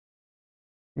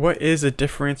What is the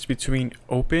difference between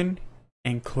open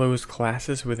and closed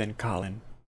classes within Kotlin?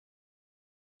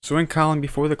 So in Kotlin,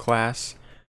 before the class,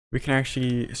 we can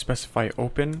actually specify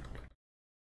open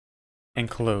and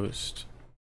closed.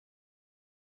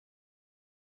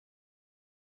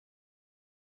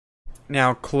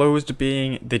 Now, closed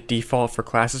being the default for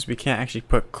classes, we can't actually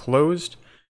put closed,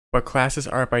 but classes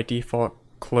are by default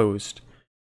closed.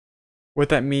 What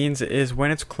that means is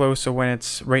when it's closed, so when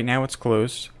it's, right now it's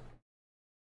closed,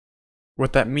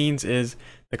 what that means is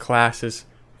the class is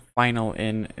final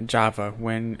in Java.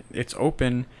 When it's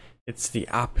open, it's the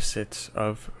opposite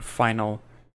of final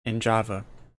in Java.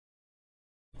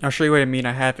 I'll show you what I mean.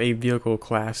 I have a vehicle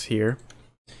class here.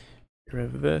 Get rid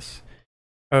of this.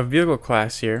 A vehicle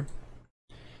class here.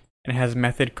 And it has a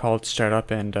method called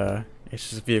startup, and it's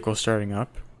just a vehicle starting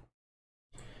up.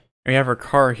 We have our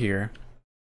car here.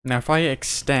 Now if I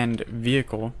extend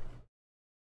vehicle,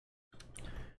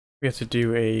 we have to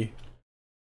do a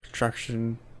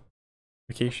construction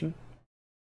application.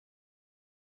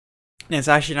 And it's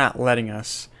actually not letting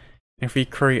us. If we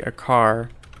create a car,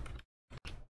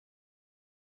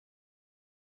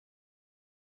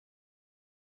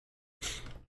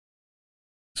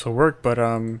 this will work, but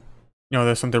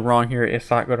there's something wrong here. It's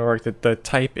not going to work. The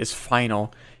type is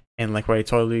final, and like what I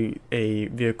told you, a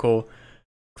vehicle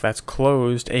that's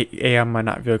closed,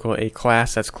 not vehicle, a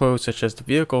class that's closed, such as the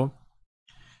vehicle,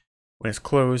 when it's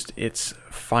closed, it's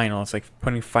final. It's like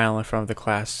putting final in front of the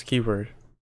class keyword.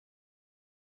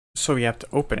 So we have to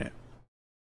open it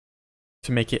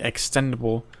to make it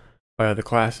extendable by other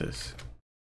classes.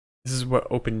 This is what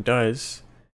open does.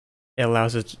 It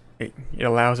allows it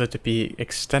to be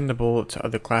extendable to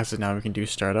other classes. Now we can do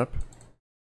startup.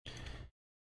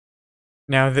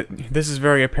 Now this is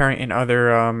very apparent in other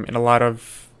in a lot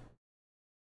of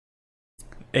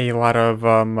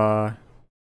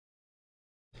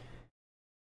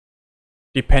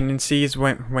dependencies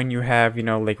when you have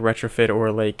like retrofit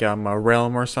or like a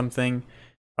realm or something.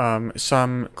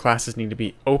 Some classes need to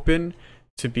be open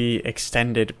to be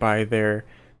extended by their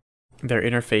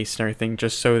interface and everything,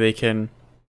 just so they can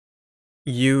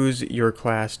use your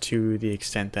class to the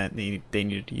extent that they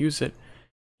needed to use it.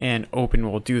 And open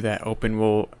will do that. Open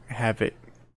will have the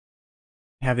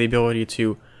ability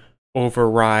to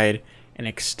override and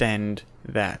extend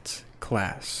that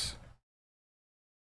class.